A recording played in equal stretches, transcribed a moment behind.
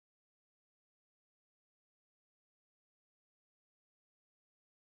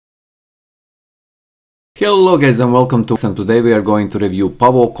Hello guys and welcome to and today we are going to review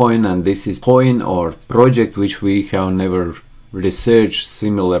Pavocoin, and this is coin or project which we have never researched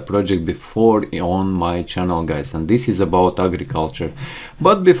similar project before on my channel, guys, and this is about agriculture.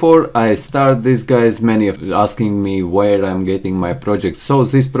 But before I start this, guys, many of you asking me where I'm getting my project. So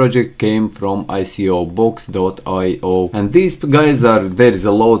this project came from icobox.io, and these guys are, there is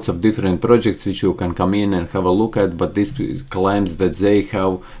a lots of different projects which you can come in and have a look at, but this claims that they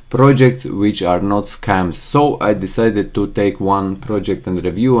have projects which are not scams. So I decided to take one project and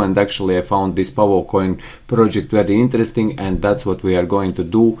review, and actually I found this Pavocoin project very interesting, and that's what we are going to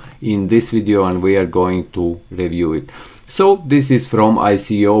do in this video, and we are going to review it. So this is from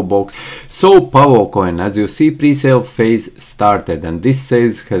ICO box. So Pavocoin, as you see, pre-sale phase started, and this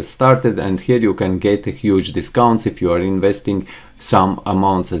sales has started, and here you can get a huge discounts if you are investing some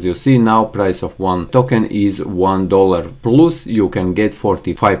amounts. As you see now, price of one token is $1, plus you can get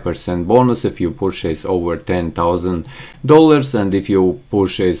 45% bonus if you purchase over $10,000, and if you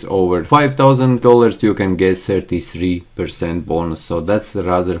purchase over $5,000 you can get 33% bonus. So that's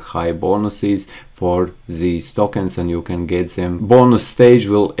rather high bonuses for these tokens, and you can get them. Bonus stage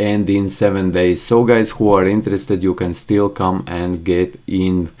will end in 7 days. So guys who are interested, you can still come and get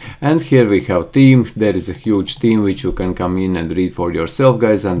in. And here we have team. There is a huge team which you can come in and read for yourself,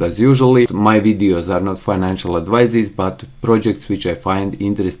 guys. And as usually, my videos are not financial advices, but projects which I find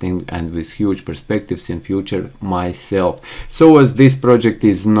interesting and with huge perspectives in future myself. So as this project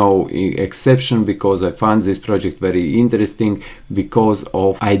is no exception, because I find this project very interesting because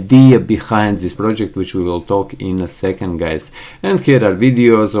of idea behind this project, which we will talk in a second, guys. And here are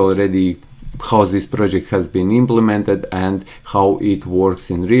videos already how this project has been implemented and how it works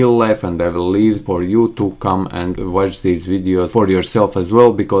in real life, and I will leave for you to come and watch these videos for yourself as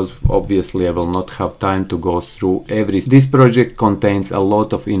well, because obviously I will not have time to go through every. This project contains a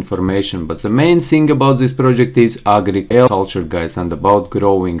lot of information, but the main thing about this project is agriculture, guys, and about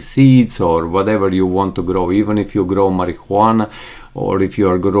growing seeds or whatever you want to grow. Even if you grow marijuana or if you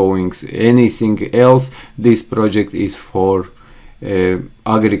are growing anything else, this project is for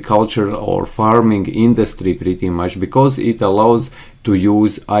agriculture or farming industry pretty much, because it allows to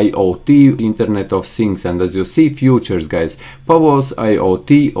use IoT, Internet of Things. And as you see, futures, guys, Pavo's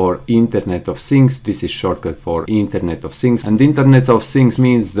IoT or Internet of Things, this is shortcut for Internet of Things, and Internet of Things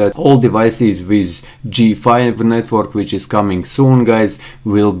means that all devices with G5 network, which is coming soon, guys,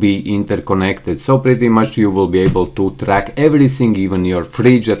 will be interconnected. So pretty much you will be able to track everything, even your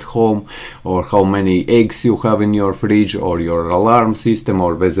fridge at home, or how many eggs you have in your fridge, or your alarm system,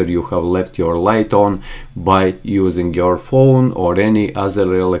 or whether you have left your light on, by using your phone or any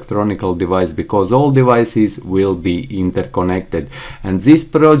other electronic device, because all devices will be interconnected. And this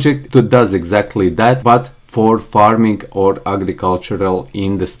project does exactly that, but for farming or agricultural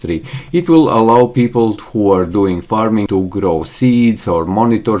industry. It will allow people who are doing farming to grow seeds or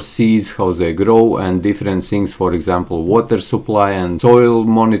monitor seeds, how they grow, and different things. For example, water supply and soil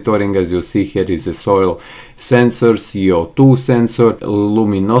monitoring. As you see, here is a soil sensor, CO2 sensor,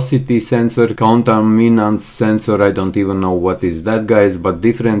 luminosity sensor, contaminants sensor. I don't even know what is that, guys, but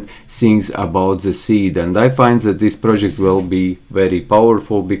different things about the seed. And I find that this project will be very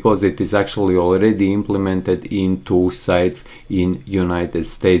powerful because it is actually already implemented in 2 sites in United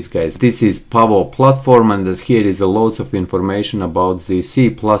States, guys. This is Pavo platform, and here is a lots of information about the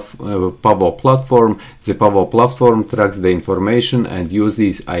Pavo platform. The Pavo platform tracks the information and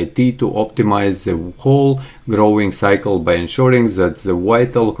uses IT to optimize the whole growing cycle by ensuring that the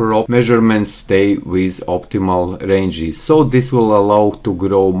vital crop measurements stay with optimal ranges. So this will allow to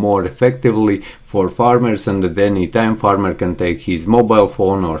grow more effectively for farmers, and at any time farmer can take his mobile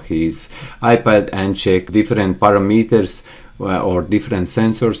phone or his iPad and check different parameters or different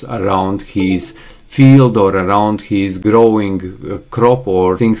sensors around his field or around his growing crop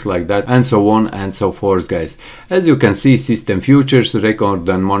or things like that, and so on and so forth, guys. As you can see, system futures record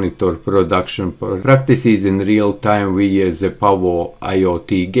and monitor production practices in real time via the Pavo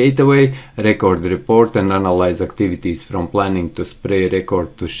IoT gateway, record, report and analyze activities from planning to spray,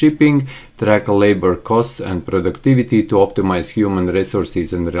 record to shipping, track labor costs and productivity to optimize human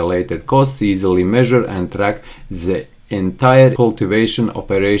resources and related costs, easily measure and track the entire cultivation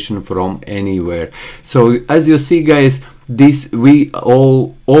operation from anywhere. So as you see, guys, this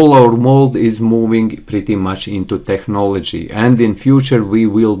all our world is moving pretty much into technology, and in future we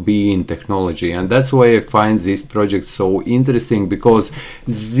will be in technology. And that's why I find this project so interesting, because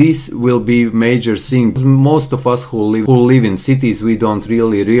this will be major thing. Most of us who live in cities, we don't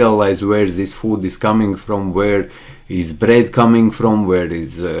really realize where this food is coming from, where is bread coming from, where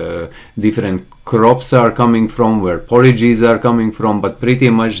is different crops are coming from, where porridges are coming from, but pretty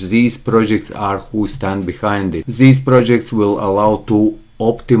much these projects are who stand behind it. These projects will allow to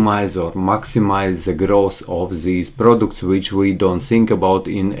optimize or maximize the growth of these products, which we don't think about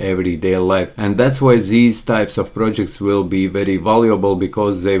in everyday life. And that's why these types of projects will be very valuable,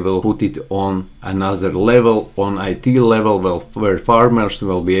 because they will put it on another level, on IT level, where farmers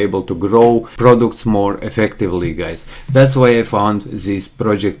will be able to grow products more effectively, guys. That's why I found this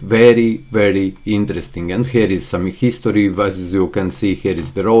project very, very interesting. And here is some history. As you can see, here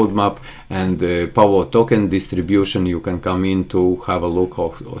is the roadmap and Pavo token distribution. You can come in to have a look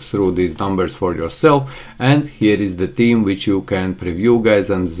through these numbers for yourself. And here is the team which you can preview, guys,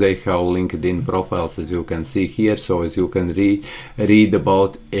 and they have LinkedIn profiles, as you can see here, so as you can read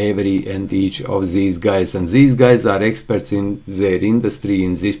about every and each of these guys. And these guys are experts in their industry,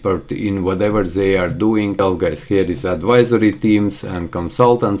 in this part, in whatever they are doing. Well, guys, here is advisory teams and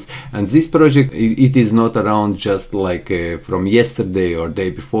consultants. And this project, it is not around just like from yesterday or day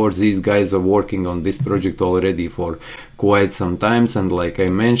before. These guys are working on this project already for quite some times, and like I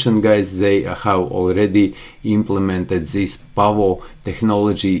mentioned, guys, they have already implemented this Pavo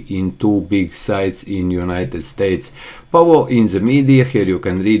technology in 2 big sites in United States. Pavo in the media, here you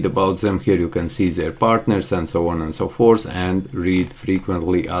can read about them, here you can see their partners and so on and so forth, and read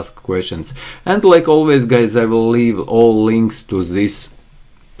frequently asked questions. And like always, guys, I will leave all links to this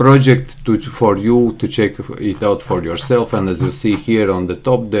project for you to check it out for yourself. And as you see here on the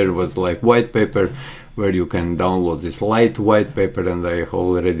top, there was like white paper where you can download this light white paper, and I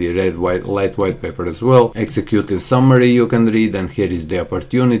already read light white paper as well. Executive summary you can read, and here is the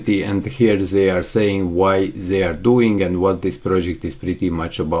opportunity, and here they are saying why they are doing and what this project is pretty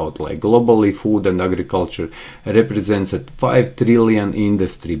much about. Like globally, food and agriculture represents a 5 trillion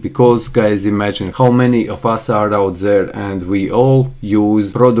industry, because guys, imagine how many of us are out there and we all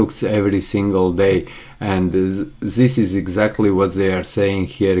use products every single day. And this is exactly what they are saying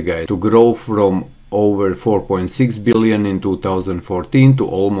here, guys. To grow from over 4.6 billion in 2014 to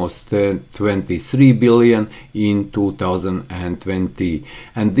almost 23 billion in 2020.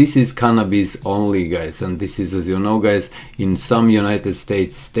 And this is cannabis only, guys. And this is, as you know, guys, in some United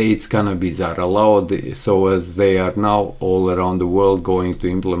States cannabis are allowed, so as they are now all around the world going to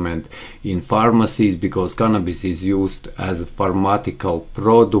implement in pharmacies, because cannabis is used as a pharmaceutical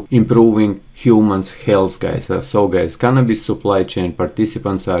product, improving humans' health, guys. So guys, cannabis supply chain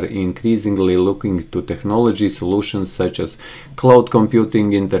participants are increasingly looking to technology solutions such as cloud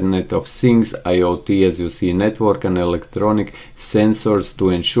computing, Internet of Things, IoT, as you see, network and electronic sensors, to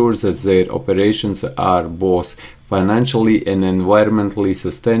ensure that their operations are both financially and environmentally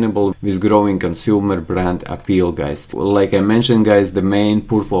sustainable, with growing consumer brand appeal, guys. Like I mentioned, guys, the main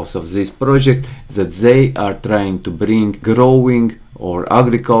purpose of this project is that they are trying to bring growing or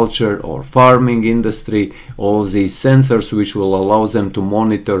agriculture or farming industry all these sensors, which will allow them to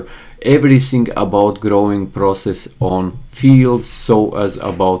monitor everything about growing process on fields, so as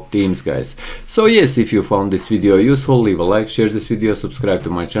about teams, guys. So yes, if you found this video useful, leave a like, share this video, subscribe to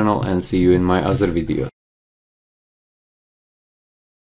my channel, and see you in my other videos.